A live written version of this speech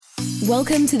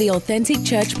Welcome to the Authentic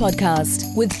Church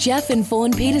Podcast with Jeff and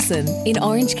Fawn Peterson in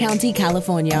Orange County,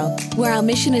 California, where our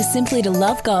mission is simply to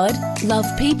love God, love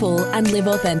people, and live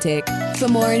authentic. For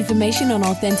more information on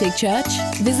Authentic Church,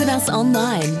 visit us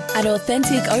online at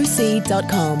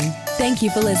AuthenticOC.com. Thank you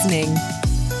for listening.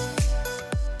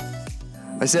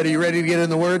 I said, are you ready to get in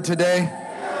the Word today?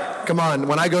 Come on,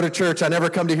 when I go to church, I never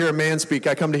come to hear a man speak.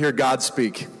 I come to hear God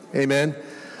speak. Amen?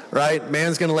 Right?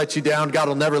 Man's going to let you down. God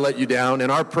will never let you down. And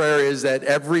our prayer is that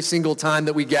every single time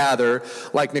that we gather,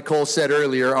 like Nicole said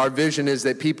earlier, our vision is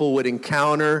that people would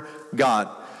encounter God.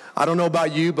 I don't know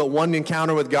about you, but one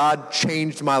encounter with God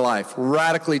changed my life,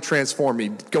 radically transformed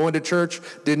me. Going to church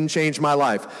didn't change my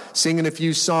life. Singing a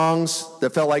few songs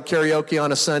that felt like karaoke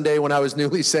on a Sunday when I was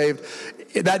newly saved,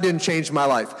 that didn't change my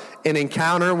life. An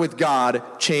encounter with God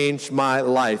changed my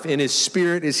life. And His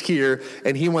Spirit is here,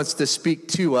 and He wants to speak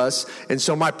to us. And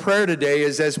so my prayer today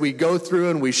is as we go through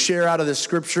and we share out of the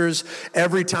Scriptures,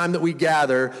 every time that we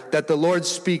gather, that the Lord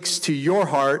speaks to your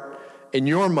heart and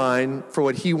your mind for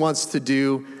what He wants to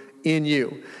do in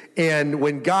you. And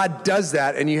when God does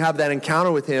that and you have that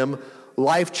encounter with Him,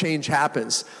 life change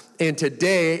happens. And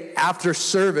today, after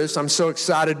service, I'm so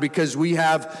excited because we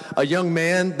have a young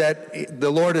man that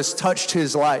the Lord has touched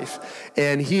his life.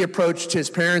 And he approached his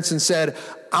parents and said,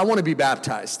 I want to be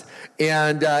baptized.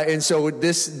 And so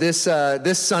this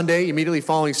Sunday, immediately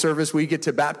following service, we get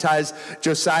to baptize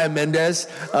Josiah Mendez,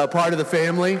 part of the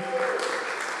family.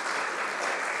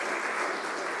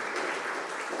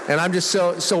 And I'm just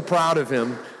so proud of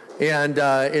him.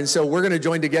 And so we're going to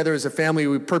join together as a family.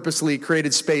 We purposely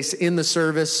created space in the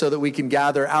service so that we can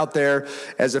gather out there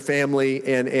as a family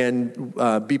and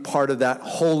be part of that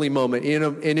holy moment. You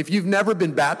know, and if you've never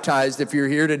been baptized, if you're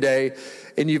here today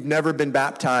and you've never been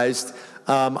baptized,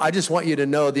 I just want you to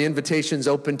know the invitation's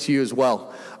open to you as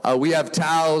well. We have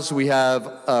towels. We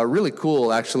have really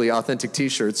cool, actually, authentic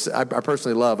T-shirts. I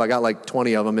personally love. I got like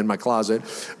 20 of them in my closet.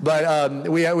 But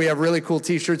we have really cool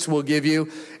T-shirts we'll give you.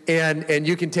 And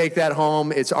you can take that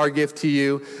home. It's our gift to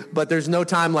you. But there's no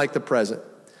time like the present.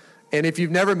 And if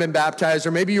you've never been baptized,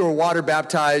 or maybe you were water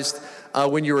baptized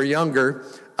when you were younger,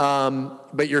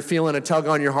 but you're feeling a tug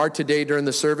on your heart today during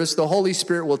the service, the Holy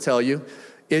Spirit will tell you.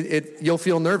 You'll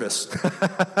feel nervous.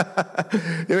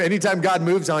 Anytime God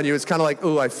moves on you, it's kind of like,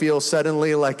 I feel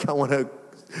suddenly like I want to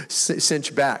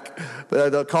cinch back.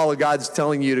 But the call of God's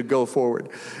telling you to go forward.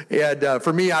 And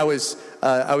for me, I was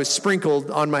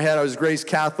sprinkled on my head. I was raised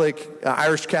Catholic,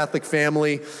 Irish Catholic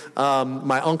family.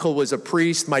 My uncle was a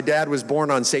priest. My dad was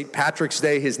born on St. Patrick's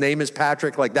Day. His name is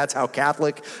Patrick. Like, that's how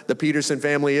Catholic the Peterson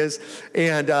family is.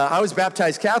 And I was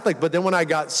baptized Catholic, but then when I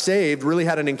got saved, really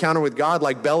had an encounter with God,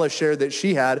 like Bella shared that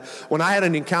she had. When I had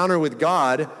an encounter with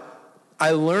God,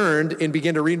 I learned and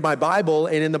began to read my Bible.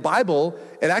 And in the Bible,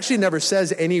 it actually never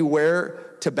says anywhere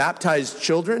to baptize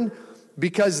children,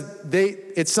 because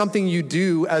it's something you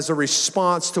do as a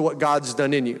response to what God's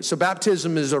done in you. So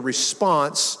baptism is a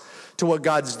response to what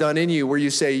God's done in you, where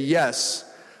you say, yes,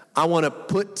 I want to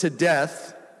put to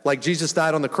death, like Jesus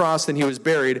died on the cross and He was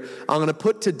buried, I'm going to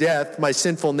put to death my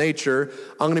sinful nature.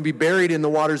 I'm going to be buried in the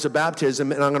waters of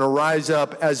baptism, and I'm going to rise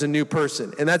up as a new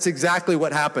person. And that's exactly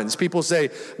what happens. People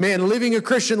say, man, living a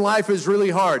Christian life is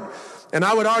really hard. And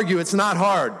I would argue it's not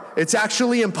hard. It's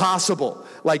actually impossible.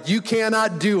 Like, you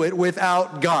cannot do it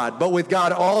without God. But with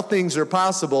God, all things are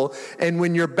possible. And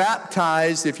when you're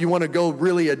baptized, if you want to go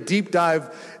really a deep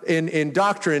dive in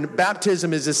doctrine,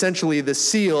 baptism is essentially the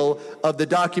seal of the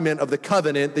document of the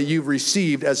covenant that you've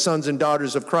received as sons and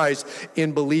daughters of Christ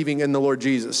in believing in the Lord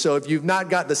Jesus. So if you've not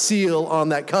got the seal on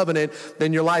that covenant,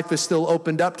 then your life is still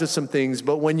opened up to some things.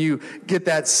 But when you get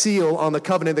that seal on the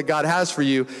covenant that God has for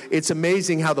you, it's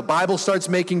amazing how the Bible starts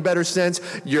making better sense.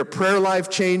 Your prayer life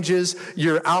changes,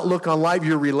 your outlook on life,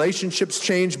 your relationships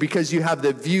change, because you have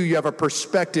the view, you have a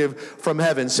perspective from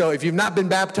heaven. So if you've not been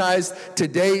baptized,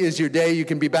 today is your day. You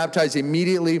can be baptized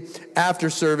immediately after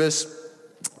service.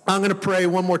 I'm going to pray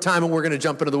one more time and we're going to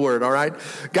jump into the Word, all right?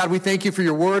 God, we thank you for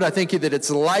your Word. I thank you that it's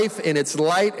life and it's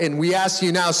light, and we ask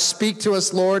you now, speak to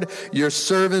us, Lord. Your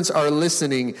servants are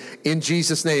listening. In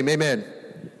Jesus' name, amen.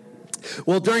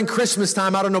 Well, during Christmas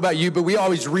time, I don't know about you, but we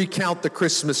always recount the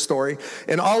Christmas story.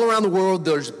 And all around the world,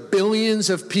 there's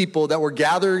billions of people that will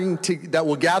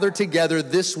gather together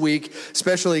this week,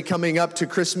 especially coming up to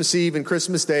Christmas Eve and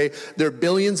Christmas Day. There are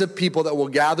billions of people that will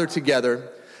gather together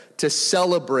to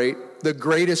celebrate the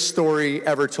greatest story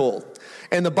ever told.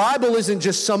 And the Bible isn't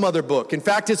just some other book. In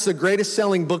fact, it's the greatest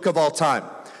selling book of all time.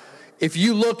 If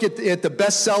you look at the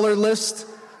bestseller list,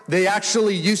 They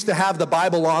actually used to have the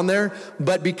Bible on there,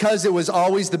 but because it was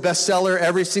always the bestseller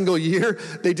every single year,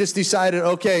 they just decided,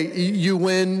 okay, you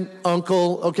win,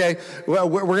 uncle, okay, well,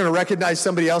 we're going to recognize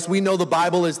somebody else. We know the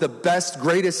Bible is the best,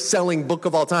 greatest selling book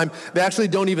of all time. They actually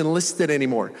don't even list it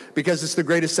anymore because it's the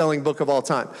greatest selling book of all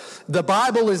time. The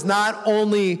Bible is not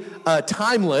only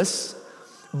timeless,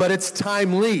 but it's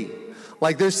timely.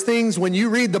 Like there's things when you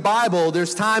read the Bible,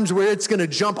 there's times where it's going to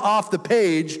jump off the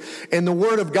page and the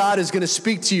Word of God is going to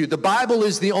speak to you. The Bible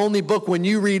is the only book when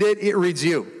you read it, it reads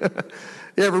you.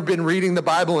 You ever been reading the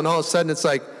Bible and all of a sudden it's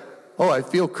like, oh, I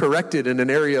feel corrected in an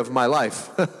area of my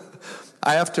life.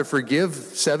 I have to forgive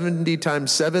 70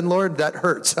 times 7, Lord? That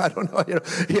hurts. I don't know.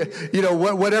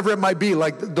 Whatever it might be.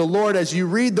 Like the Lord, as you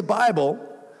read the Bible,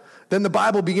 then the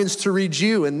Bible begins to read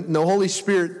you, and the Holy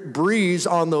Spirit breathes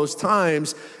on those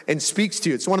times and speaks to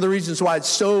you. It's one of the reasons why it's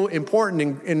so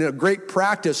important in a great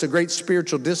practice, a great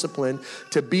spiritual discipline,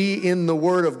 to be in the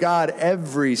Word of God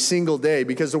every single day,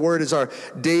 because the Word is our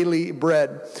daily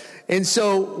bread. And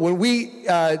so when we,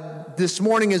 this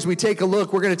morning as we take a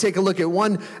look, we're going to take a look at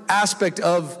one aspect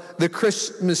of the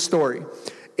Christmas story.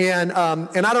 And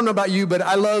I don't know about you, but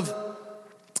I love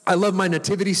my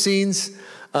nativity scenes.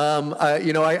 We have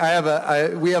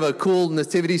a cool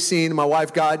nativity scene my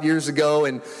wife got years ago,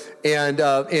 and in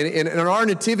our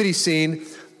nativity scene,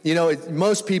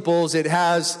 most people's it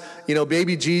has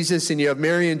baby Jesus, and you have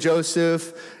Mary and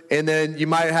Joseph, and then you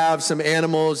might have some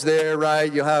animals there, right?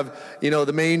 You'll have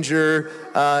the manger,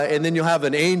 and then you'll have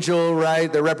an angel,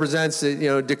 right, that represents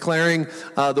declaring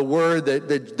the word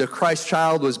that the Christ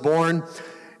child was born,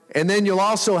 and then you'll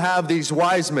also have these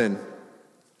wise men,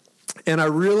 and I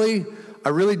really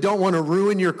don't want to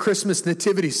ruin your Christmas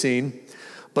nativity scene,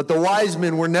 but the wise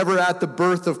men were never at the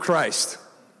birth of Christ.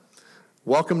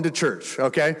 Welcome to church,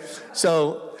 okay?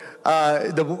 So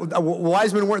the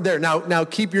wise men weren't there. Now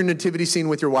keep your nativity scene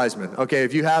with your wise men, okay?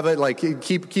 If you have it,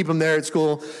 keep them there, it's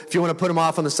cool. If you want to put them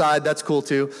off on the side, that's cool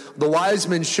too. The wise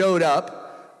men showed up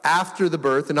after the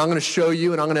birth, and I'm going to show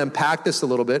you, and I'm going to unpack this a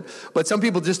little bit. But some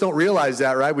people just don't realize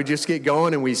that, right? We just get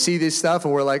going, and we see this stuff,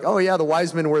 and we're like, oh yeah, the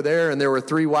wise men were there, and there were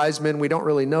 3 wise men. We don't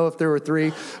really know if there were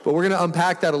 3, but we're going to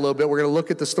unpack that a little bit. We're going to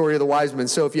look at the story of the wise men.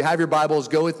 So if you have your Bibles,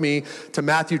 go with me to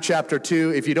Matthew chapter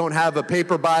 2. If you don't have a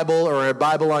paper Bible or a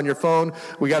Bible on your phone,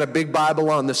 we got a big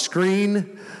Bible on the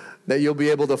screen that you'll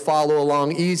be able to follow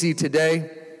along easy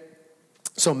today.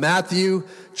 So Matthew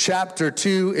chapter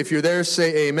 2, if you're there,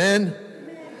 say amen.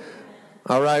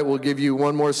 All right, we'll give you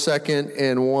one more second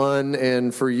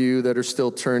and for you that are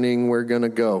still turning, we're going to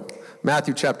go.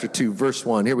 Matthew chapter 2, verse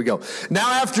 1. Here we go.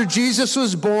 Now after Jesus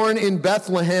was born in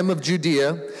Bethlehem of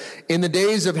Judea, in the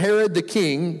days of Herod the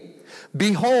king,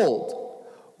 behold,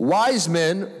 wise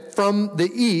men from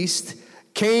the east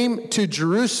came to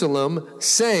Jerusalem,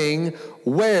 saying,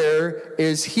 where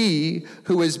is he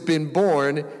who has been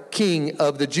born King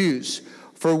of the Jews?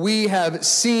 For we have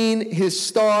seen his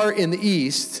star in the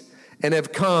east, and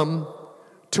have come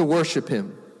to worship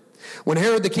him. When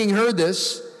Herod the king heard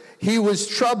this, he was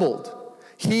troubled,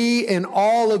 he and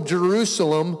all of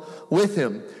Jerusalem with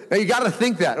him. Now you got to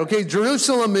think that, okay?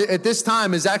 Jerusalem at this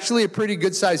time is actually a pretty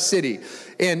good-sized city.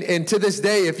 And to this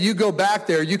day, if you go back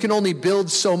there, you can only build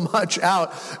so much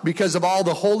out because of all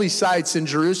the holy sites in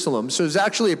Jerusalem. So it's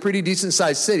actually a pretty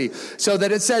decent-sized city. So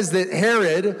that it says that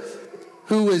Herod,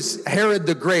 who was Herod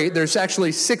the Great. There's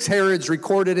actually 6 Herods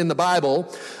recorded in the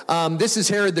Bible. This is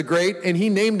Herod the Great, and he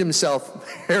named himself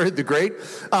Herod the Great.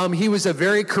 He was a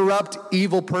very corrupt,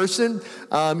 evil person.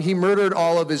 He murdered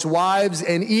all of his wives,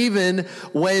 and even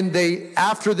when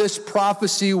after this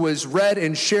prophecy was read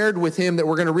and shared with him that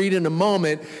we're going to read in a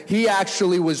moment, he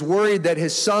actually was worried that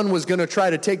his son was going to try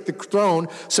to take the throne,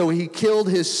 so he killed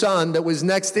his son that was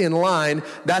next in line.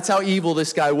 That's how evil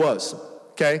this guy was,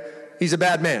 okay? He's a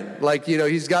bad man.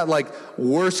 He's got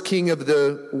worst king of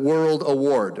the world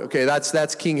award. Okay,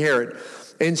 that's King Herod.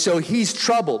 And so he's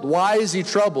troubled. Why is he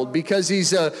troubled? Because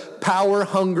he's a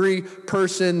power-hungry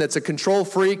person that's a control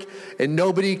freak, and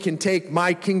nobody can take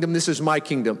my kingdom. This is my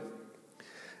kingdom.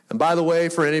 And by the way,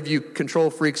 for any of you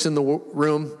control freaks in the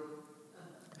room,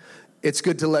 it's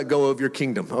good to let go of your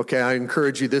kingdom, okay? I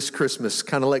encourage you this Christmas,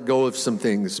 kind of let go of some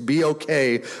things. Be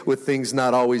okay with things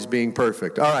not always being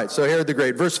perfect. All right, so Herod the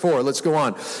Great, verse 4, let's go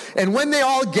on. And when they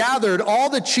all gathered, all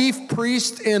the chief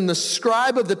priest and the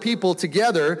scribe of the people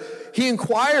together, he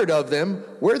inquired of them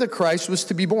where the Christ was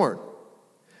to be born.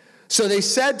 So they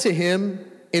said to him,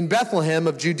 in Bethlehem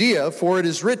of Judea, for it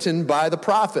is written by the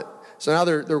prophet. So now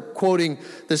they're quoting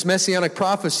this messianic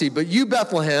prophecy. But you,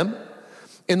 Bethlehem,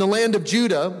 in the land of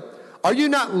Judah, are you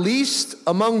not least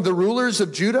among the rulers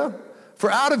of Judah? For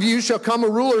out of you shall come a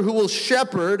ruler who will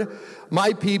shepherd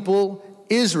my people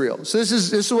Israel. So this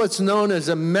is what's known as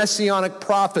a messianic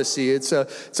prophecy. It's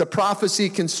a prophecy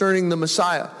concerning the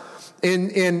Messiah.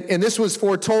 And this was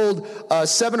foretold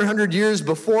 700 years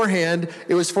beforehand.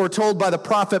 It was foretold by the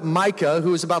prophet Micah,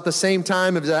 who was about the same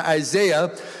time as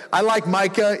Isaiah. I like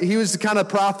Micah. He was the kind of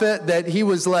prophet that he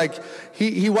was like,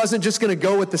 he wasn't just going to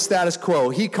go with the status quo.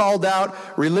 He called out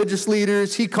religious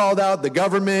leaders. He called out the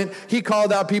government. He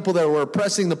called out people that were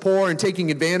oppressing the poor and taking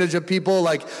advantage of people.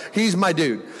 Like, he's my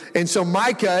dude. And so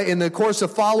Micah, in the course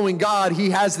of following God,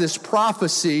 he has this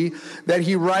prophecy that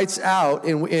he writes out,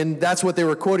 and that's what they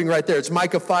were quoting right there. It's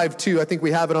Micah 5:2. I think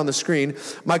we have it on the screen.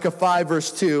 Micah 5,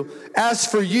 verse 2. As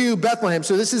for you, Bethlehem.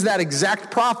 So this is that exact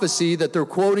prophecy that they're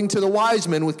quoting to the wise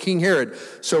men with King Herod.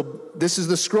 So this is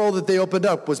the scroll that they opened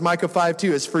up, was Micah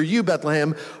 5:2. As for you,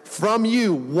 Bethlehem, from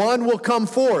you one will come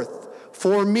forth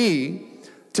for me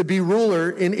to be ruler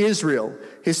in Israel.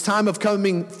 His time of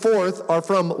coming forth are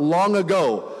from long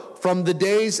ago, from the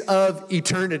days of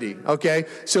eternity, okay?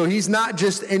 So he's not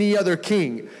just any other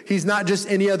king. He's not just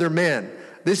any other man.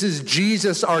 This is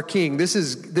Jesus, our king. This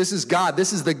is God.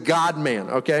 This is the God-man,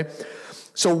 okay?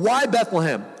 So why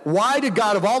Bethlehem? Why did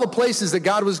God, of all the places that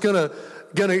God was gonna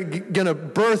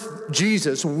birth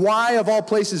Jesus, why of all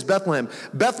places Bethlehem?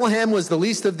 Bethlehem was the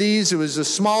least of these. It was a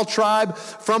small tribe.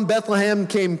 From Bethlehem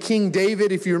came King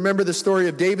David. If you remember the story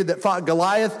of David that fought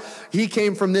Goliath, he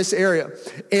came from this area.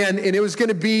 And it was going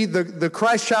to be, the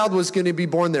Christ child was going to be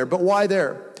born there. But why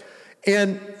there?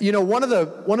 And, you know, one of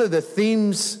the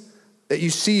themes that you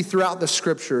see throughout the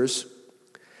scriptures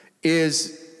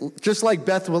is, just like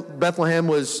Bethlehem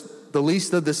was the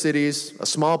least of the cities, a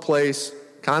small place,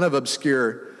 kind of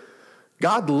obscure,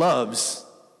 God loves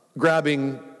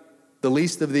grabbing the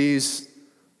least of these,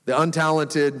 the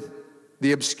untalented,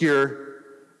 the obscure,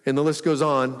 and the list goes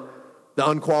on, the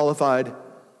unqualified,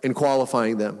 and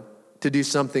qualifying them to do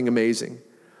something amazing.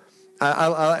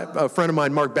 A friend of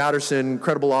mine, Mark Batterson,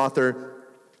 incredible author,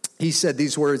 he said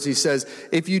these words. He says,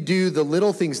 if you do the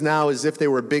little things now as if they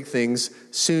were big things,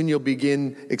 soon you'll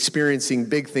begin experiencing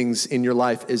big things in your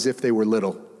life as if they were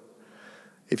little.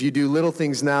 If you do little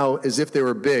things now as if they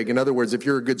were big, in other words, if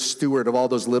you're a good steward of all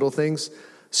those little things,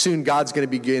 soon God's going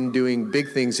to begin doing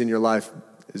big things in your life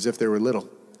as if they were little.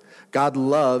 God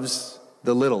loves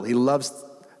the little. He loves,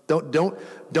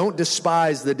 don't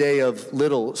despise the day of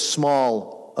little,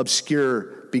 small,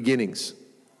 obscure beginnings.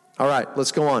 All right,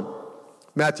 let's go on.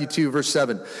 Matthew 2, verse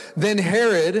 7. Then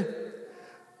Herod,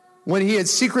 when he had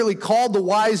secretly called the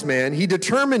wise man, he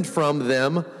determined from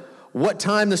them what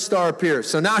time the star appears.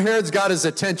 So now Herod's got his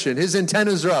attention. His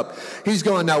antennas are up. He's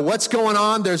going, now what's going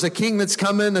on? There's a king that's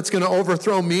coming that's going to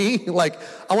overthrow me. Like,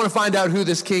 I want to find out who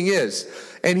this king is.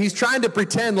 And he's trying to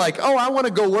pretend like, oh, I want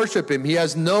to go worship him. He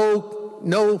has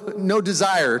no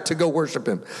desire to go worship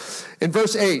him. In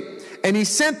verse 8, and he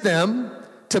sent them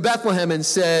to Bethlehem and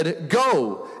said,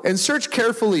 go and search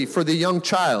carefully for the young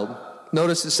child.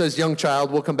 Notice it says young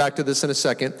child. We'll come back to this in a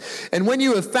second. And when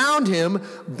you have found him,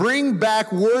 bring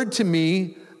back word to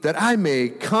me that I may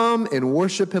come and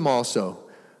worship him also.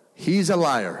 He's a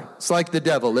liar. It's like the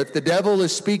devil. If the devil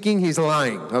is speaking, he's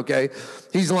lying, okay?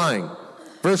 He's lying.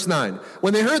 Verse 9.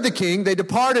 When they heard the king, they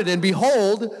departed, and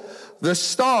behold, the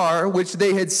star which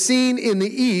they had seen in the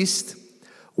east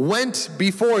went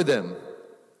before them,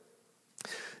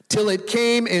 till it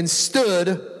came and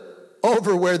stood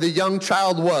over where the young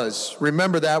child was.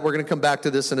 Remember that. We're going to come back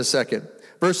to this in a second.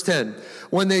 Verse 10.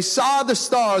 When they saw the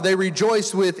star, they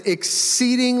rejoiced with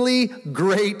exceedingly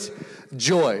great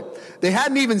joy. They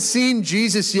hadn't even seen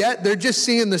Jesus yet. They're just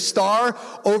seeing the star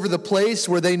over the place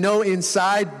where they know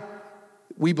inside,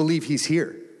 we believe he's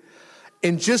here.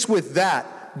 And just with that,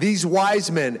 these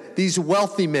wise men, these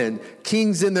wealthy men,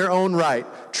 kings in their own right,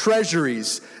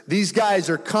 treasuries, these guys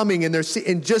are coming and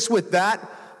and just with that,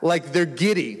 like they're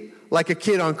giddy, like a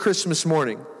kid on Christmas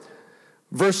morning.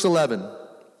 Verse 11.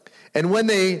 And when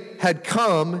they had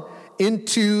come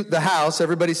into the house,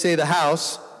 everybody say the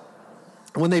house.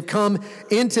 When they've come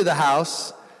into the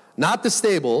house, not the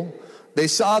stable, they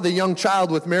saw the young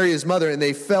child with Mary his mother, and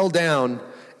they fell down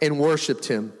and worshiped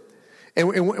him. And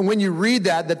when you read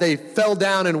that they fell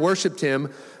down and worshiped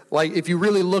him, like if you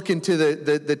really look into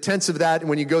the tense of that, and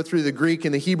when you go through the Greek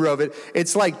and the Hebrew of it,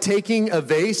 it's like taking a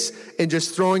vase and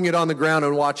just throwing it on the ground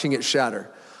and watching it shatter.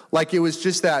 Like it was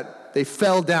just that they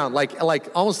fell down, like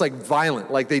almost like violent,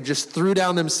 like they just threw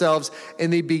down themselves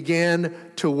and they began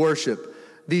to worship.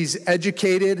 These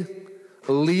educated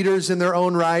leaders in their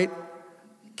own right,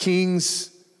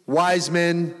 kings, wise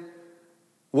men,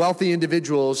 wealthy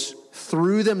individuals,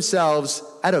 threw themselves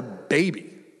at a baby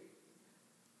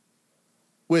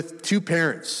with two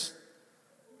parents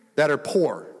that are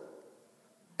poor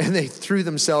And they threw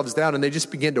themselves down and they just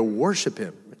began to worship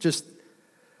him.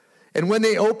 And when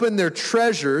they opened their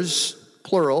treasures,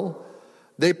 plural,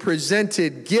 they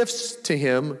presented gifts to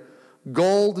him,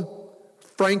 gold,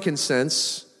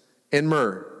 frankincense, and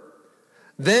myrrh.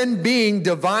 Then, being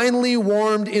divinely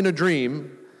warned in a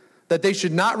dream that they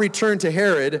should not return to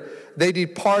Herod, they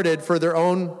departed for their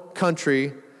own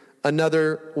country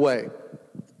another way.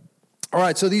 All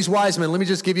right, so these wise men, let me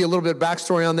just give you a little bit of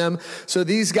backstory on them. So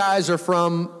these guys are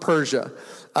from Persia.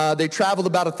 They traveled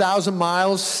about 1,000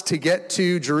 miles to get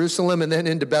to Jerusalem and then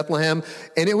into Bethlehem.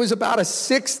 And it was about a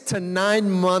 6 to 9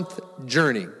 month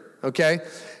journey, okay?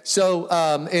 So,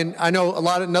 and I know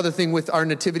another thing with our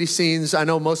nativity scenes, I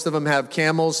know most of them have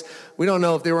camels. We don't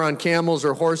know if they were on camels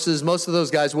or horses. Most of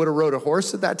those guys would have rode a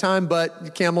horse at that time, but the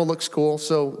camel looks cool,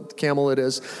 so camel it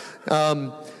is.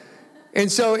 And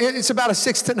so it's about a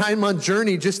 6 to 9 month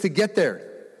journey just to get there.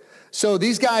 So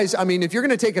these guys, I mean, if you're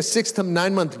going to take a 6 to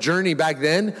 9 month journey back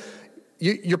then,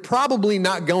 you're probably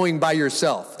not going by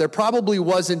yourself. There probably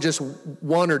wasn't just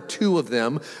one or two of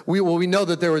them. We know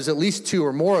that there was at least two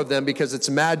or more of them because it's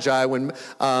magi. When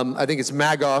I think it's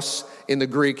magos in the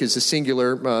Greek is the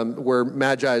singular, where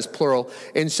magi is plural.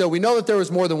 And so we know that there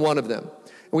was more than one of them.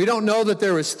 We don't know that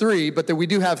there was three, but that we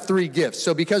do have three gifts.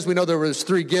 So because we know there was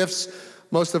three gifts,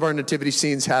 most of our nativity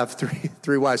scenes have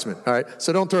three wise men, all right?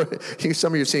 So don't throw,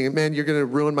 some of you are saying, man, you're going to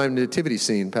ruin my nativity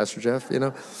scene, Pastor Jeff, you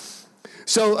know?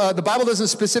 So the Bible doesn't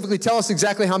specifically tell us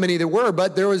exactly how many there were,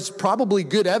 but there was probably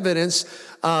good evidence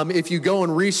if you go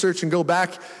and research and go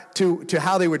back to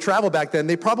how they would travel back then.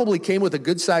 They probably came with a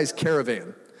good-sized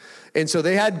caravan. And so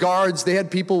they had guards, they had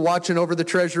people watching over the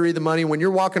treasury, the money. When you're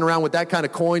walking around with that kind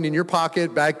of coin in your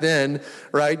pocket back then,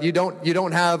 right, you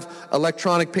don't have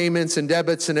electronic payments and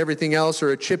debits and everything else or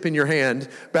a chip in your hand.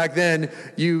 Back then,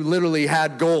 you literally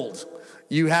had gold.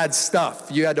 You had stuff.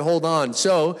 You had to hold on.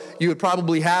 So you would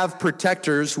probably have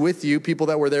protectors with you, people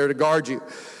that were there to guard you.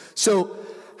 So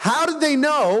how did they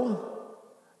know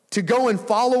to go and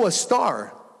follow a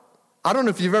star? I don't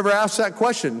know if you've ever asked that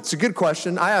question. It's a good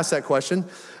question. I asked that question.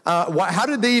 How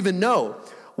did they even know?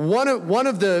 One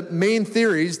of the main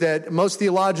theories that most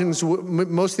theologians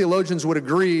would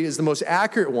agree is the most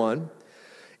accurate one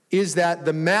is that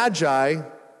the Magi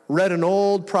read an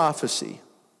old prophecy.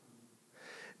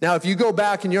 Now, if you go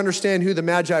back and you understand who the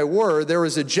Magi were, there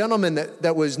was a gentleman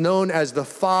that was known as the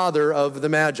father of the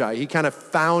Magi. He kind of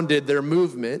founded their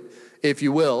movement, if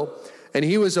you will, and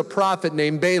he was a prophet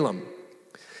named Balaam.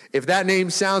 If that name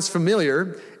sounds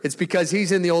familiar, it's because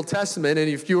he's in the Old Testament, and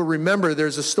if you'll remember,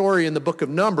 there's a story in the book of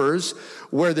Numbers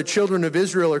where the children of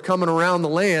Israel are coming around the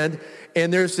land,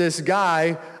 and there's this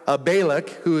guy, Balak,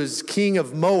 who is king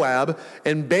of Moab,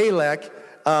 and Balak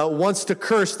wants to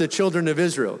curse the children of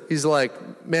Israel. He's like,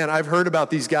 man, I've heard about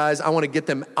these guys. I want to get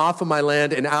them off of my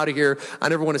land and out of here. I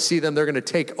never want to see them. They're going to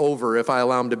take over if I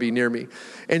allow them to be near me.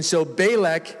 And so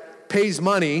Balak pays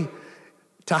money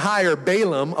to hire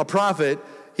Balaam, a prophet.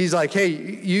 He's like, hey,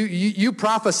 you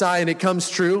prophesy and it comes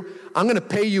true. I'm going to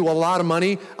pay you a lot of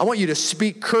money. I want you to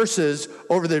speak curses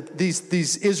over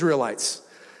these Israelites.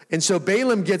 And so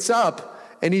Balaam gets up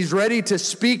and he's ready to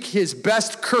speak his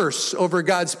best curse over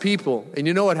God's people. And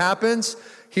you know what happens?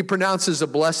 He pronounces a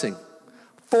blessing.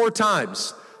 4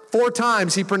 times. 4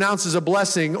 times he pronounces a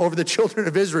blessing over the children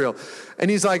of Israel.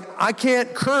 And he's like, I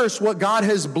can't curse what God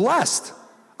has blessed.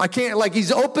 I can't, like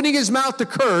he's opening his mouth to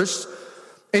curse,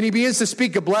 and he begins to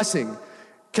speak a blessing.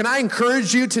 Can I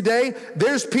encourage you today?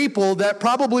 There's people that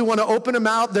probably want to open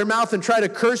their mouth and try to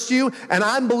curse you, and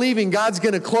I'm believing God's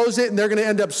going to close it, and they're going to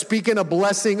end up speaking a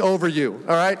blessing over you,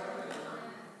 all right?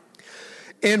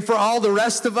 And for all the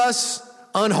rest of us,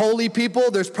 unholy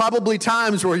people, there's probably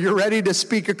times where you're ready to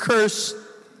speak a curse,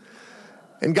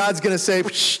 and God's going to say,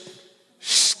 shh,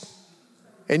 shh,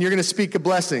 and you're going to speak a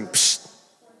blessing. Psh,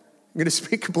 you're going to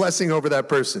speak a blessing over that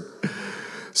person.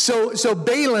 So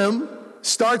Balaam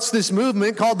starts this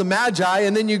movement called the Magi,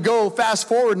 and then you go fast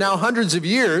forward now hundreds of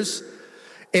years,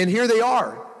 and here they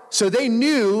are. So they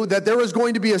knew that there was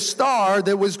going to be a star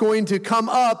that was going to come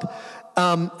up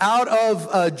out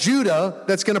of Judah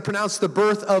that's going to pronounce the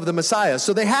birth of the Messiah.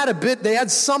 So they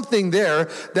had something there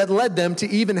that led them to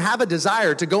even have a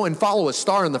desire to go and follow a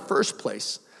star in the first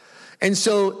place. And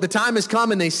so the time has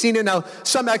come and they've seen it. Now,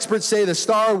 some experts say the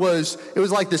star was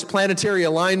like this planetary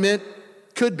alignment.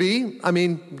 Could be. I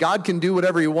mean, God can do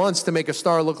whatever he wants to make a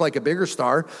star look like a bigger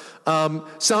star.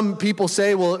 Some people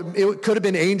say, well, it could have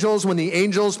been angels. When the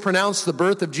angels pronounced the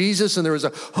birth of Jesus and there was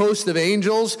a host of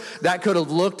angels, that could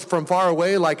have looked from far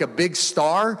away like a big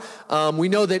star. We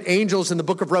know that angels in the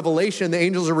book of Revelation, the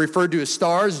angels are referred to as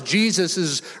stars. Jesus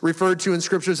is referred to in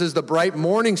scriptures as the bright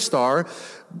morning star.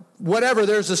 Whatever,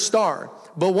 there's a star.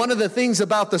 But one of the things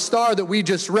about the star that we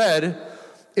just read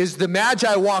is the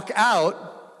Magi walk out,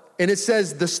 and it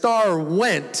says the star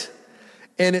went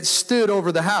and it stood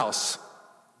over the house.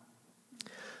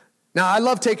 Now, I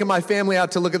love taking my family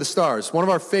out to look at the stars. One of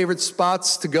our favorite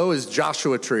spots to go is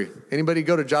Joshua Tree. Anybody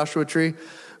go to Joshua Tree?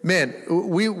 Man,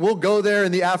 we'll go there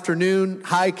in the afternoon,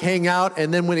 hike, hang out,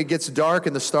 and then when it gets dark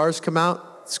and the stars come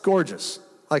out, it's gorgeous.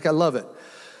 Like, I love it.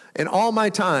 And all my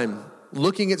time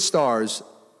looking at stars,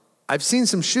 I've seen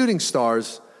some shooting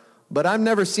stars, but I've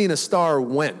never seen a star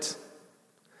went.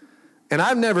 And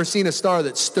I've never seen a star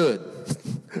that stood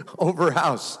over a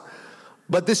house.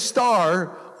 But this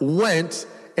star went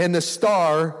and the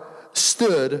star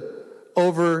stood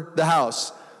over the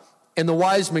house. And the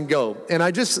wise men go. And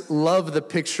I just love the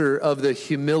picture of the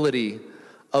humility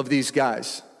of these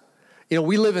guys. You know,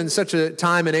 we live in such a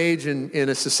time and age in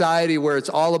a society where it's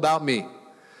all about me.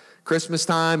 Christmas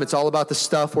time, it's all about the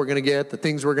stuff we're going to get, the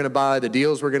things we're going to buy, the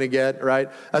deals we're going to get, right?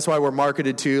 That's why we're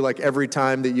marketed to, like every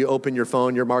time that you open your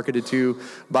phone, you're marketed to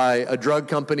by a drug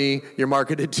company, you're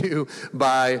marketed to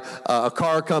by a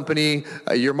car company,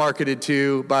 you're marketed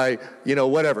to by,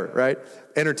 whatever, right?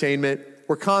 Entertainment.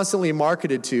 We're constantly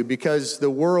marketed to because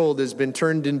the world has been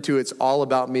turned into it's all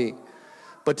about me.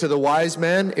 But to the wise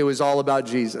man, it was all about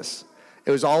Jesus.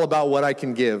 It was all about what I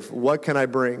can give. What can I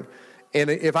bring? And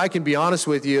if I can be honest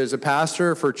with you as a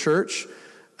pastor for church,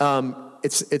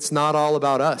 it's not all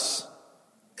about us.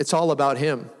 It's all about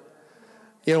him.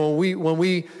 You know, when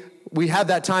we had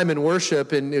that time in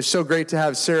worship, and it was so great to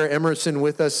have Sarah Emerson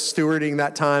with us stewarding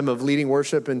that time of leading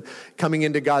worship and coming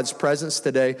into God's presence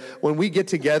today. When we get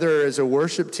together as a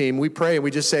worship team, we pray and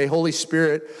we just say, Holy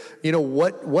Spirit,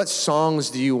 what songs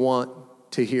do you want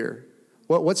to hear?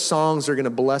 What songs are going to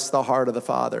bless the heart of the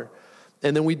Father?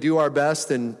 And then we do our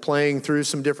best in playing through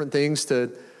some different things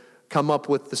to come up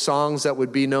with the songs that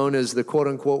would be known as the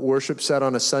quote-unquote worship set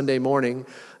on a Sunday morning,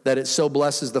 that it so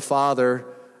blesses the Father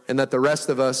and that the rest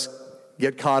of us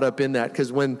get caught up in that.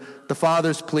 Because when the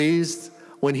Father's pleased,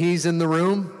 when he's in the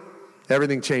room,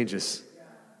 everything changes.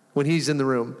 When he's in the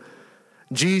room.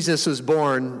 Jesus was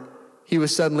born, he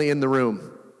was suddenly in the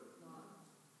room.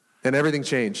 And everything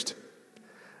changed.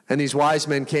 And these wise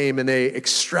men came and they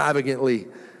extravagantly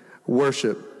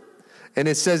worship. And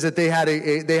it says that they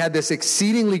had this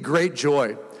exceedingly great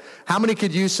joy. How many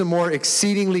could use some more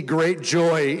exceedingly great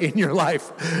joy in your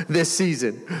life this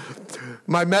season?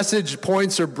 My message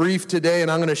points are brief today,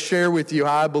 and I'm going to share with you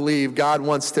how I believe God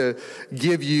wants to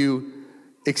give you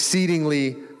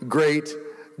exceedingly great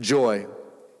joy.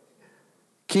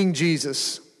 King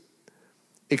Jesus,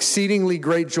 exceedingly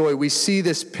great joy. We see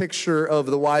this picture of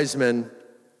the wise men.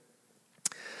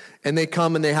 And they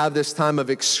come and they have this time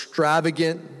of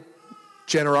extravagant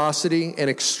generosity and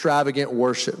extravagant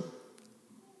worship.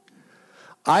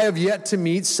 I have yet to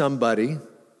meet somebody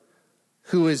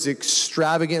who is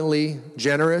extravagantly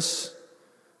generous,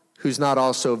 who's not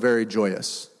also very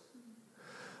joyous.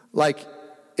 Like,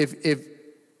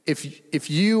 if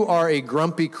you are a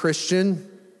grumpy Christian,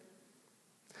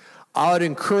 I would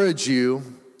encourage you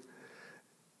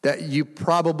that you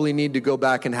probably need to go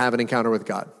back and have an encounter with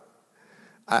God.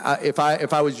 If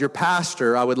I was your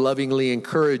pastor, I would lovingly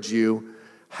encourage you,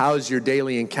 how's your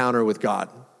daily encounter with God?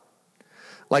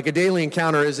 Like, a daily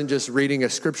encounter isn't just reading a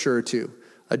scripture or two.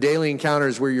 A daily encounter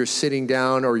is where you're sitting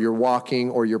down or you're walking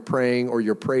or you're praying or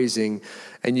you're praising,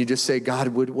 and you just say, God,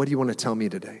 what do you want to tell me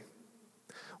today?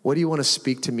 What do you want to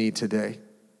speak to me today?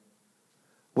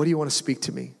 What do you want to speak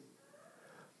to me?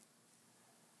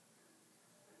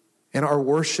 And our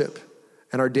worship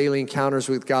and our daily encounters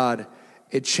with God,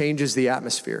 it changes the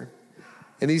atmosphere.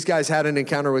 And these guys had an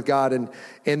encounter with God, and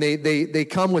they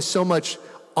come with so much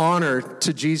honor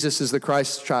to Jesus as the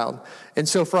Christ child. And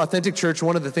so for Authentic Church,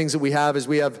 one of the things that we have is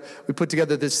we put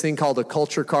together this thing called a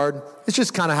culture card. It's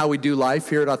just kind of how we do life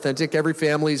here at Authentic. Every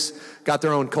family's got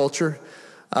their own culture.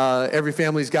 Every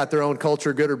family's got their own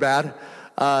culture, good or bad.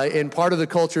 And part of the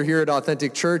culture here at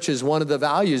Authentic Church is one of the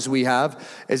values we have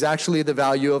is actually the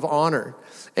value of honor.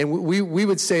 And we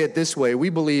would say it this way. We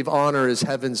believe honor is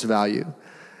heaven's value.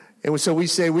 And so we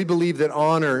say we believe that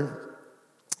honor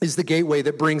is the gateway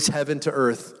that brings heaven to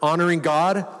earth. Honoring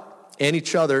God and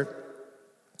each other,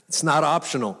 it's not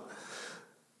optional.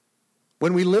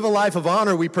 When we live a life of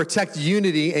honor, we protect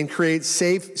unity and create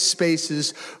safe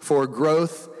spaces for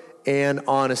growth and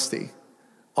honesty.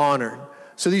 Honor.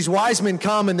 So these wise men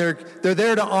come and they're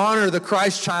there to honor the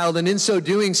Christ child, and in so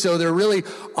doing so, they're really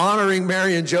honoring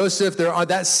Mary and Joseph.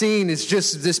 That scene is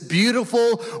just this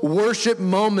beautiful worship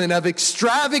moment of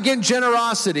extravagant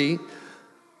generosity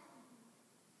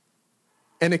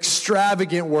and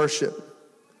extravagant worship.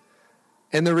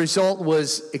 And the result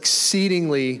was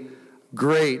exceedingly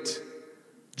great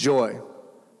joy.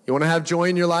 You want to have joy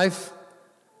in your life?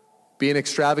 Be an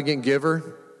extravagant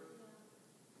giver.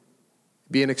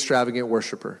 Be an extravagant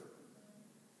worshiper.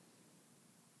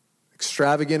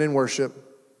 Extravagant in worship,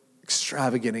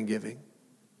 extravagant in giving.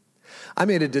 I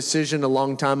made a decision a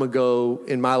long time ago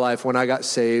in my life when I got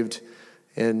saved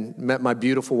and met my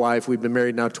beautiful wife. We've been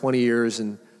married now 20 years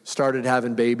and started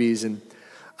having babies. And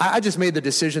I just made the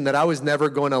decision that I was never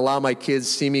going to allow my kids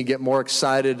to see me get more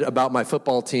excited about my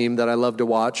football team that I love to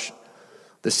watch,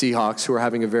 the Seahawks, who are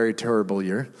having a very terrible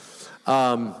year.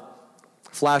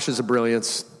 Flashes of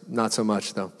brilliance. Not so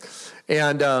much, though.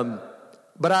 And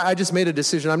but I just made a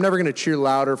decision. I'm never going to cheer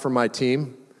louder for my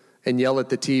team and yell at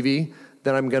the TV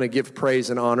than I'm going to give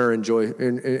praise and honor and joy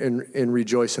and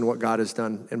rejoice in what God has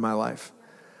done in my life.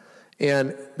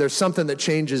 And there's something that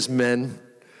changes men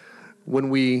when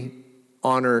we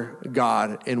honor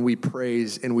God and we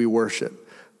praise and we worship.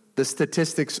 The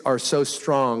statistics are so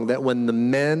strong that when the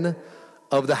men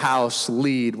of the house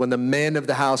lead, when the men of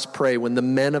the house pray, when the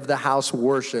men of the house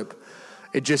worship,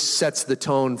 it just sets the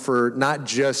tone for not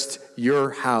just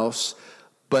your house,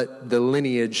 but the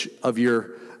lineage of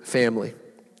your family.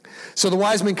 So the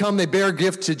wise men come, they bear a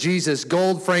gift to Jesus,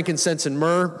 gold, frankincense, and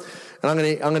myrrh. And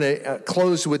I'm going to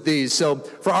close with these. So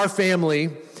for our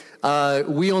family,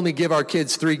 we only give our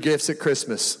kids 3 gifts at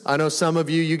Christmas. I know some of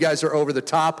you guys are over the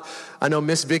top. I know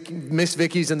Miss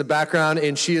Vicky's in the background,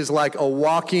 and she is like a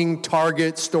walking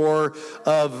Target store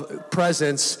of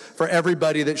presents for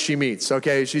everybody that she meets,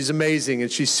 okay? She's amazing,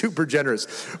 and she's super generous.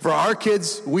 For our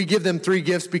kids, we give them 3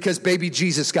 gifts because baby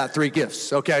Jesus got 3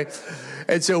 gifts, okay?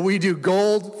 And so we do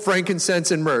gold, frankincense,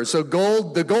 and myrrh. So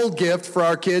the gold gift for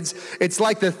our kids, it's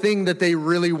like the thing that they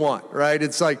really want, right?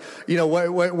 It's like,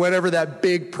 whatever that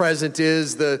big present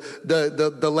is, the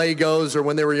Legos, or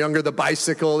when they were younger, the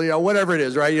bicycle, whatever it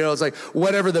is, right? It's like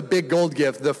whatever the big gold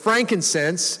gift. The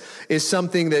frankincense is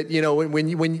something that,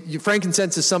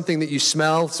 frankincense is something that you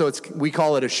smell. So we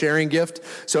call it a sharing gift.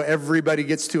 So everybody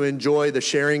gets to enjoy the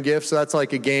sharing gift. So that's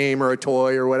like a game or a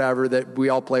toy or whatever that we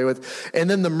all play with. And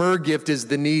then the myrrh gift is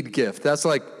the need gift. That's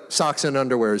like socks and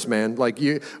underwears, man. Like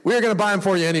we're going to buy them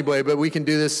for you anyway, but we can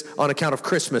do this on account of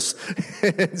Christmas,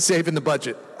 saving the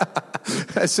budget.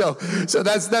 So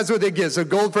that's what they give. So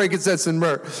gold, frankincense, and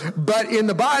myrrh. But in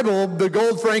the Bible, the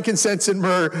gold, frankincense, and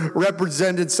myrrh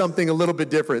represented something a little bit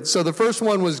different. So the first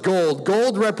one was gold.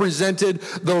 Gold represented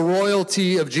the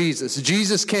royalty of Jesus.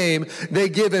 Jesus came, they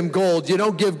give him gold. You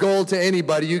don't give gold to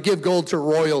anybody. You give gold to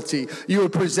royalty. You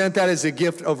would present that as a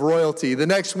gift of royalty. The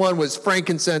next one was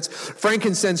frankincense.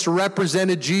 Frankincense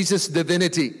represented Jesus'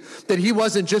 divinity, that he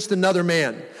wasn't just another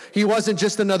man. He wasn't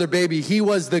just another baby. He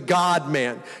was the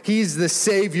God-man. He's the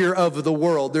Savior of the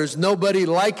world. There's nobody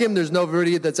like him. There's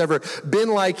nobody that's ever been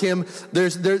like him.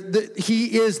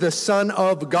 He is the Son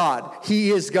of God. He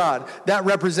is God. That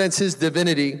represents his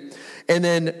divinity. And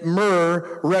then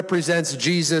myrrh represents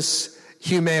Jesus'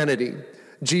 humanity.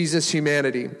 Jesus'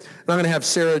 humanity. And I'm going to have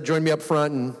Sarah join me up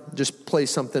front and just play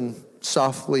something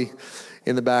softly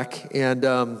in the back. And,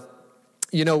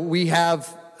 we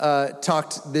have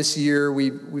talked this year,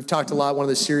 we've talked a lot. One of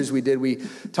the series we did, we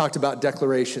talked about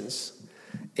declarations.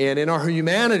 And in our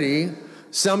humanity,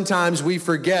 sometimes we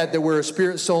forget that we're a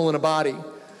spirit, soul, and a body.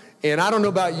 And I don't know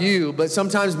about you, but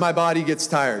sometimes my body gets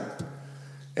tired.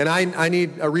 And I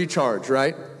need a recharge,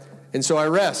 right? And so I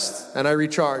rest and I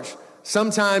recharge.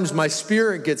 Sometimes my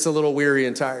spirit gets a little weary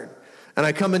and tired. And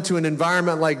I come into an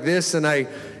environment like this and I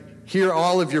hear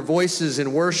all of your voices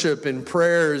in worship and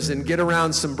prayers and get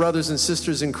around some brothers and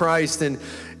sisters in Christ and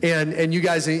you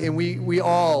guys, and we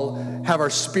all have our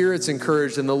spirits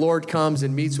encouraged, and the Lord comes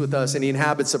and meets with us and he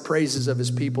inhabits the praises of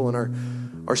his people,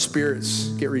 and our spirits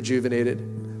get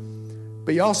rejuvenated.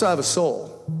 But you also have a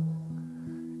soul.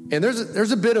 And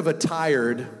there's a bit of a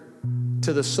tired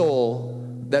to the soul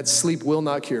that sleep will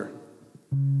not cure.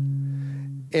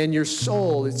 And your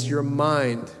soul, it's your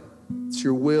mind, it's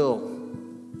your will,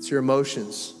 it's your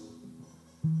emotions.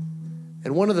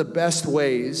 And one of the best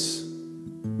ways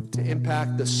to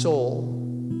impact the soul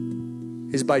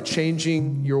is by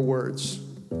changing your words.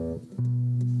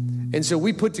 And so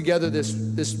we put together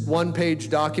this one-page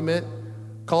document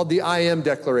called the I Am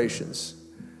Declarations.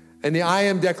 And the I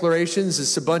am declarations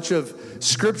is a bunch of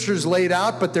scriptures laid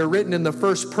out, but they're written in the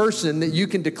first person that you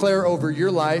can declare over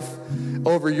your life,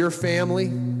 over your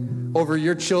family, over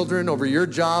your children, over your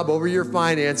job, over your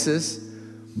finances.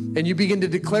 And you begin to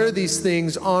declare these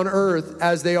things on earth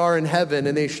as they are in heaven,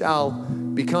 and they shall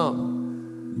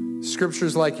become.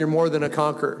 Scriptures like you're more than a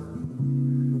conqueror.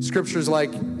 Scriptures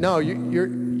like, no,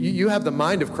 you have the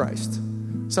mind of Christ.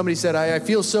 Somebody said, I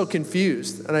feel so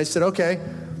confused. And I said, okay,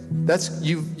 that's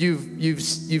you've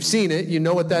seen it. You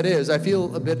know what that is. I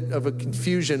feel a bit of a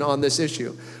confusion on this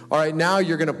issue. All right, now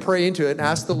you're going to pray into it and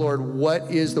ask the Lord, what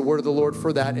is the word of the Lord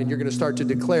for that? And you're going to start to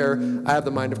declare, I have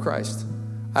the mind of Christ.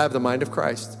 I have the mind of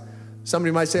Christ.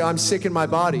 Somebody might say, I'm sick in my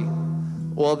body.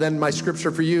 Well, then my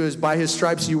scripture for you is, by his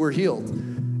stripes you were healed.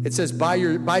 It says, by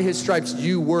his stripes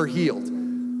you were healed.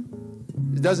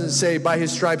 It doesn't say, by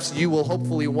his stripes you will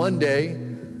hopefully one day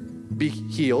be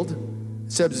healed.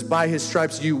 It says, by his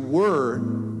stripes you were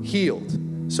healed.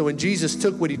 So when Jesus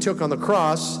took what he took on the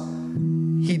cross,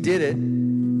 he did it,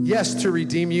 yes, to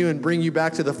redeem you and bring you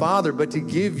back to the Father, but to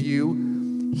give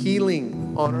you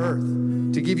healing on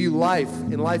earth, to give you life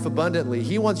and life abundantly.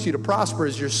 He wants you to prosper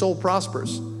as your soul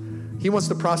prospers. He wants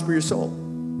to prosper your soul.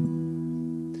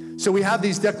 So we have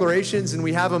these declarations, and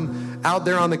we have them out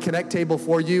there on the Connect table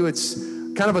for you. It's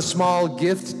kind of a small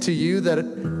gift to you that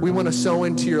we want to sow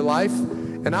into your life.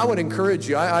 And I would encourage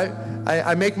you.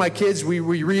 I make my kids, we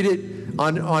read it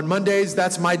on Mondays.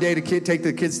 That's my day to take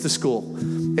the kids to school.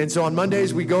 And so on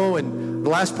Mondays we go, and the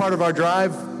last part of our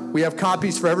drive, we have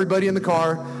copies for everybody in the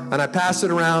car, and I pass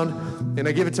it around, and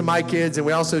I give it to my kids, and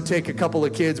we also take a couple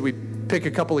of kids. We pick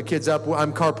a couple of kids up.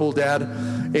 I'm carpool dad.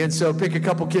 And so pick a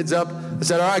couple kids up. I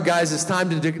said, all right, guys, it's time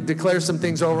to declare some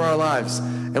things over our lives.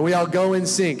 And we all go in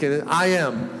sync. And I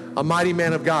am a mighty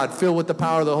man of God, filled with the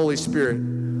power of the Holy Spirit.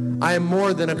 I am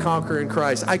more than a conqueror in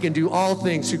Christ. I can do all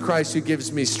things through Christ who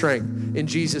gives me strength, in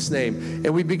Jesus' name.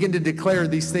 And we begin to declare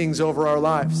these things over our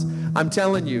lives. I'm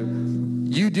telling you,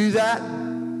 you do that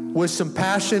with some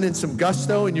passion and some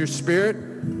gusto in your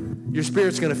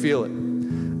spirit's going to feel it.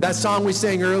 That song we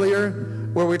sang earlier,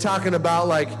 where we're talking about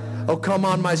like, oh, come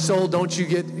on, my soul,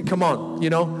 come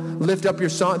on, lift up your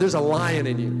song. There's a lion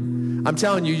in you. I'm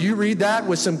telling you, you read that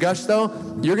with some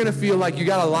gusto, you're going to feel like you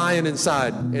got a lion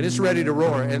inside, and it's ready to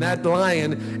roar. And that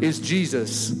lion is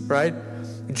Jesus, right?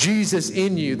 Jesus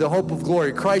in you, the hope of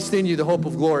glory. Christ in you, the hope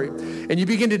of glory. And you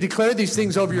begin to declare these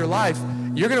things over your life.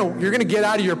 You're going to get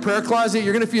out of your prayer closet.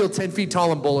 You're going to feel 10 feet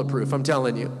tall and bulletproof, I'm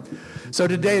telling you. So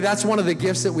today, that's one of the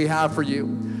gifts that we have for you.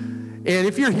 And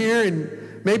if you're here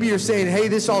and maybe you're saying, hey,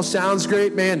 this all sounds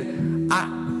great, man,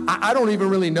 I don't even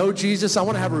really know Jesus. I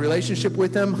want to have a relationship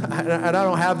with him, and I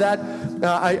don't have that.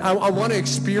 I want to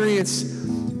experience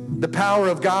the power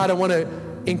of God. I want to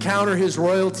encounter his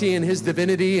royalty and his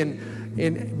divinity.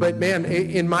 But man,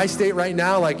 in my state right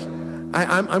now, like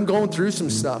I'm going through some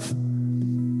stuff.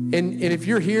 And if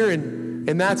you're here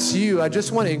and that's you, I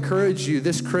just want to encourage you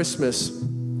this Christmas,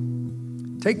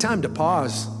 take time to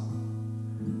pause.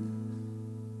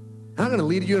 I'm going to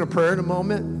lead you in a prayer in a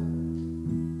moment.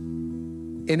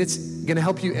 And it's going to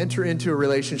help you enter into a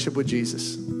relationship with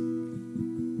Jesus.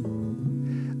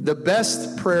 The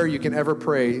best prayer you can ever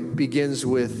pray begins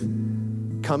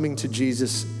with coming to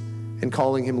Jesus and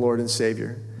calling him Lord and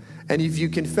Savior. And if you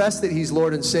confess that he's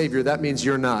Lord and Savior, that means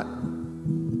you're not.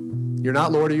 You're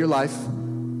not Lord of your life.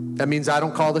 That means I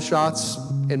don't call the shots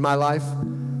in my life.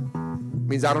 It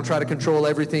means I don't try to control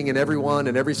everything and everyone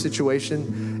and every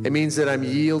situation. It means that I'm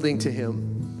yielding to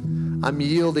him. I'm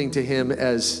yielding to him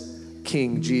as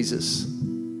King Jesus,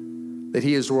 that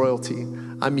he is royalty.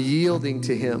 I'm yielding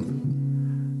to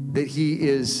him, that he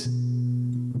is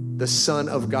the Son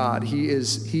of God. He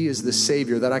is the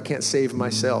Savior, that I can't save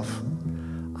myself.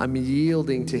 I'm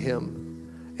yielding to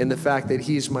him in the fact that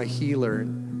he's my healer.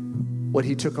 What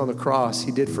he took on the cross,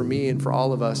 he did for me and for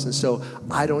all of us. And so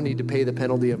I don't need to pay the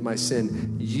penalty of my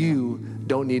sin. You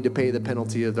don't need to pay the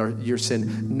penalty of your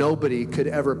sin. Nobody could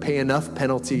ever pay enough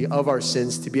penalty of our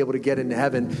sins to be able to get into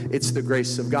heaven. It's the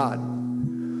grace of God.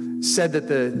 It said that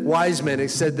the wise men, it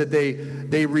said that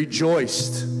they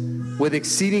rejoiced with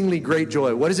exceedingly great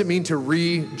joy. What does it mean to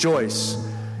rejoice?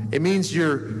 It means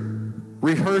you're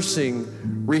rehearsing,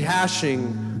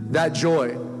 rehashing that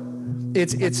joy.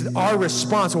 It's our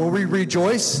response. When we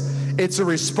rejoice, it's a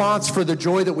response for the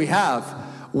joy that we have.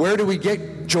 Where do we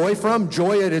get joy from?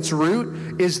 Joy at its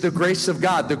root is the grace of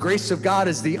God. The grace of God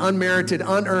is the unmerited,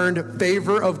 unearned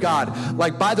favor of God.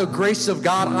 Like, by the grace of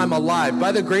God, I'm alive.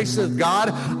 By the grace of God,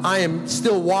 I am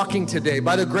still walking today.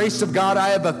 By the grace of God, I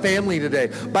have a family today.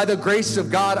 By the grace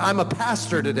of God, I'm a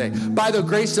pastor today. By the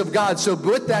grace of God. So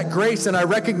with that grace, and I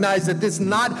recognize that this is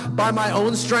not by my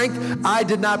own strength. I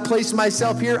did not place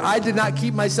myself here. I did not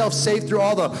keep myself safe through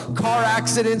all the car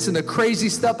accidents and the crazy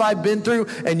stuff I've been through,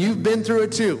 and you've been through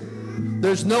it too.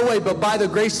 There's no way but by the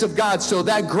grace of God. So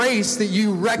that grace that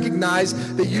you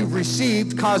recognize that you've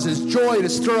received causes joy to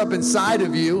stir up inside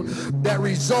of you that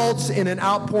results in an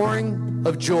outpouring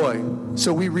of joy.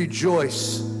 So we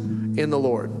rejoice in the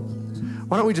Lord.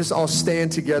 Why don't we just all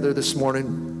stand together this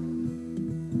morning?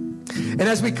 And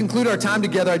as we conclude our time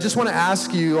together, I just want to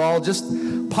ask you all, just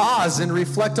pause and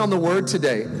reflect on the word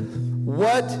today.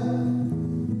 What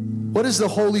is the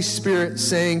Holy Spirit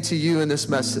saying to you in this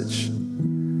message?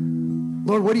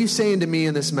 Lord, what are you saying to me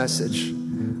in this message?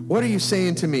 What are you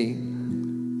saying to me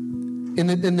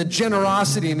in the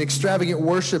generosity and extravagant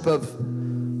worship of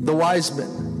the wise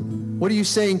men? What are you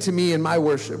saying to me in my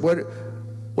worship? What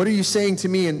are you saying to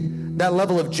me in that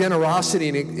level of generosity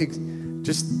and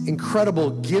just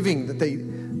incredible giving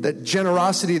that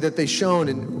generosity that they shown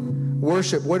in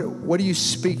worship? What are you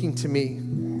speaking to me?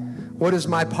 What is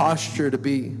my posture to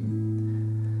be?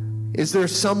 Is there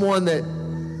someone that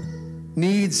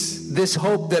needs this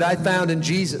hope that I found in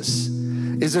Jesus?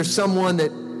 Is there someone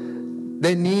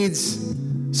that needs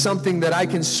something that I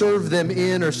can serve them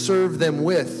in or serve them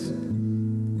with?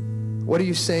 What are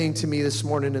you saying to me this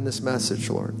morning in this message,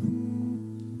 Lord?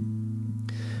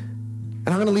 And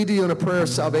I'm going to lead you in a prayer of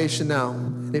salvation now.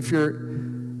 And if you're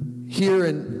here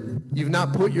and you've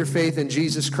not put your faith in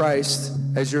Jesus Christ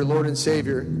as your Lord and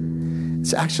Savior,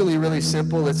 it's actually really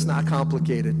simple. It's not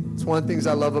complicated. It's one of the things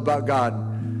I love about God.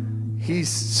 He's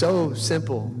so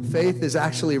simple. Faith is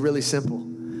actually really simple.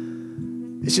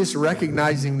 It's just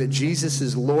recognizing that Jesus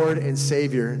is Lord and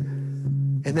Savior,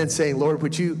 and then saying, Lord,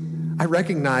 I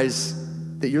recognize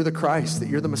that you're the Christ, that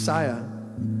you're the Messiah.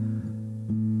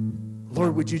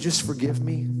 Lord, would you just forgive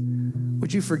me?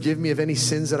 Would you forgive me of any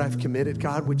sins that I've committed?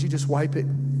 God, would you just wipe it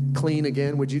clean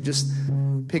again? Would you just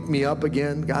pick me up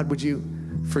again? God, would you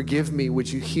forgive me?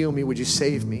 Would you heal me? Would you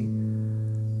save me?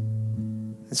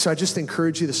 And so I just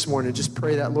encourage you this morning, just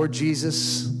pray that, Lord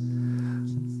Jesus.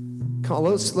 Come on,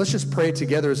 let's just pray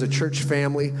together as a church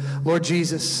family. Lord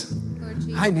Jesus,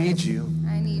 I need you.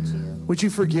 I need you. Would you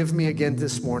forgive me again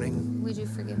this morning? Would you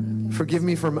forgive me again? Forgive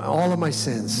me from all of my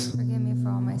sins. Forgive me for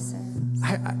all my sins.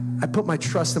 I put my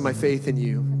trust and my faith in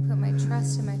you. I put my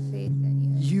trust and my faith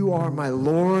in you. You are my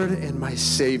Lord and my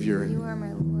Savior. You are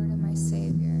my Lord and my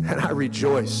Savior. And I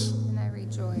rejoice. And I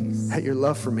rejoice At your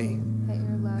love for me. at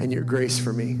your love And your grace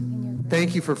for me. and your grace.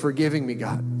 Thank you for forgiving me,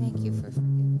 God. Thank you for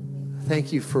forgiving me.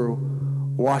 Thank you for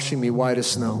washing me white as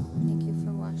snow. Thank you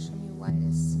for washing me white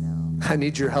as snow. I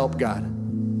need your help, God. I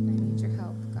need your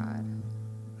help, God.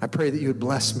 I pray that you would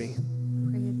bless me.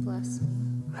 Pray you'd bless me.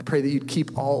 I pray that you'd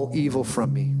keep all evil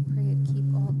from me. Pray you'd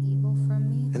keep all evil from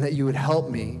me. And that you would help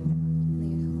me May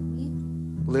you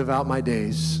help me live out my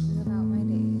days live out my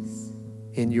days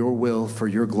in your will for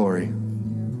your glory. in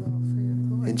your will for your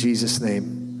glory. In Jesus' name,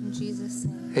 In Jesus'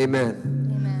 name.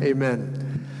 amen. Amen. Amen.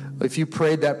 If you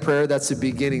prayed that prayer, that's the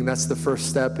beginning. That's the first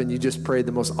step. And you just prayed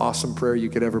the most awesome prayer you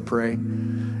could ever pray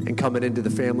and coming into the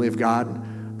family of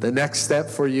God. The next step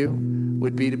for you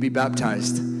would be to be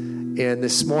baptized. And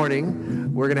this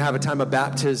morning, we're going to have a time of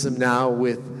baptism now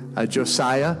with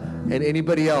Josiah and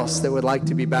anybody else that would like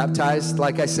to be baptized.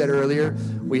 Like I said earlier,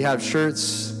 we have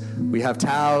shirts, we have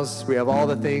towels, we have all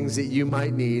the things that you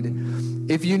might need.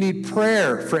 If you need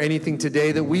prayer for anything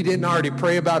today that we didn't already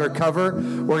pray about or cover,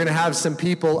 we're going to have some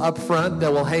people up front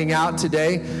that will hang out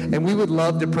today, and we would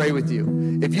love to pray with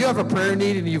you. If you have a prayer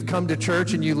need and you've come to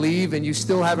church and you leave and you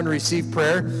still haven't received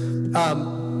prayer,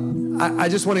 I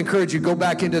just want to encourage you, go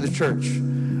back into the church.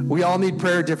 We all need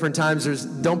prayer at different times.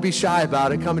 Don't be shy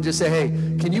about it. Come and just say, hey,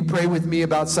 can you pray with me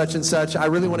about such and such? I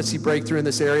really want to see breakthrough in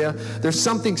this area. There's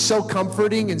something so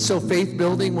comforting and so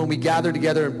faith-building when we gather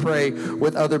together and pray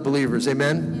with other believers.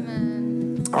 Amen?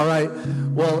 Amen. All right.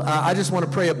 Well, I just want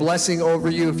to pray a blessing over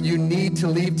you. If you need to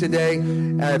leave today,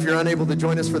 if you're unable to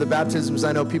join us for the baptisms,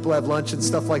 I know people have lunch and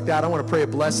stuff like that. I want to pray a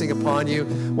blessing upon you.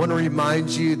 I want to remind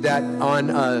you that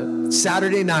on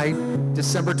Saturday night,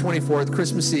 December 24th,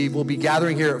 Christmas Eve, we'll be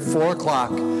gathering here at 4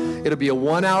 o'clock. It'll be a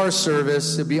 1-hour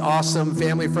service. It'll be awesome,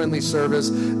 family-friendly service.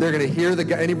 They're going to hear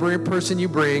any person you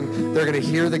bring, they're going to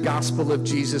hear the gospel of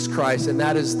Jesus Christ, and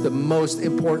that is the most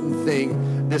important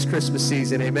thing this Christmas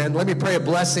season. Amen. Let me pray a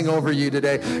blessing over you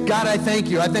today. God, I thank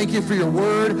you. I thank you for your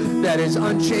word that is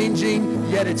unchanging.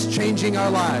 yet it's changing our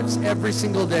lives every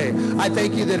single day. I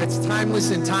thank you that it's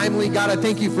timeless and timely. God, I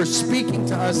thank you for speaking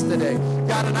to us today.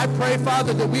 God, and I pray,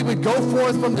 Father, that we would go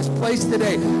forth from this place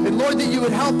today. And Lord, that you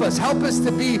would help us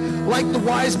to be like the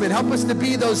wise men. Help us to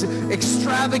be those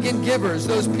extravagant givers,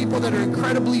 those people that are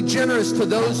incredibly generous to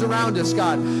those around us,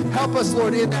 God. Help us,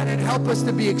 Lord, in that, and help us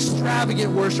to be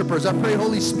extravagant worshipers. I pray,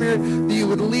 Holy Spirit, that you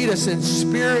would lead us in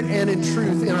spirit and in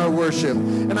truth in our worship.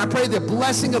 And I pray the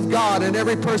blessing of God in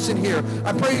every person here.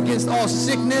 I pray against all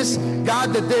sickness,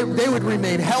 God, that they would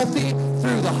remain healthy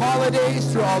through the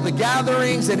holidays, through all the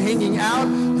gatherings and hanging out.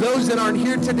 Those that aren't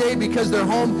here today because they're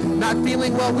home not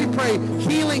feeling well, we pray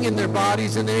healing in their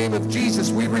bodies in the name of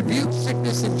Jesus. We rebuke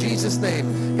sickness in Jesus'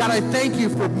 name. God, I thank you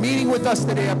for meeting with us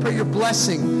today. I pray your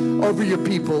blessing over your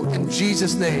people in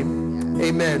Jesus' name.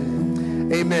 Amen.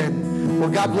 Amen. Well,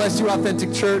 God bless you,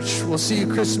 Authentic Church. We'll see you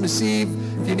Christmas Eve.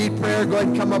 If you need prayer, go ahead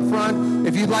and come up front.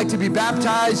 If you'd like to be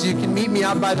baptized, you can meet me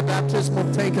out by the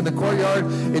baptismal tank in the courtyard.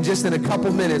 In just in a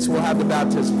couple minutes, we'll have the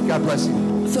baptism. God bless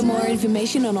you. For more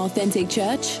information on Authentic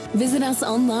Church, visit us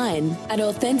online at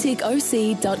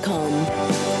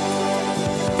AuthenticOC.com.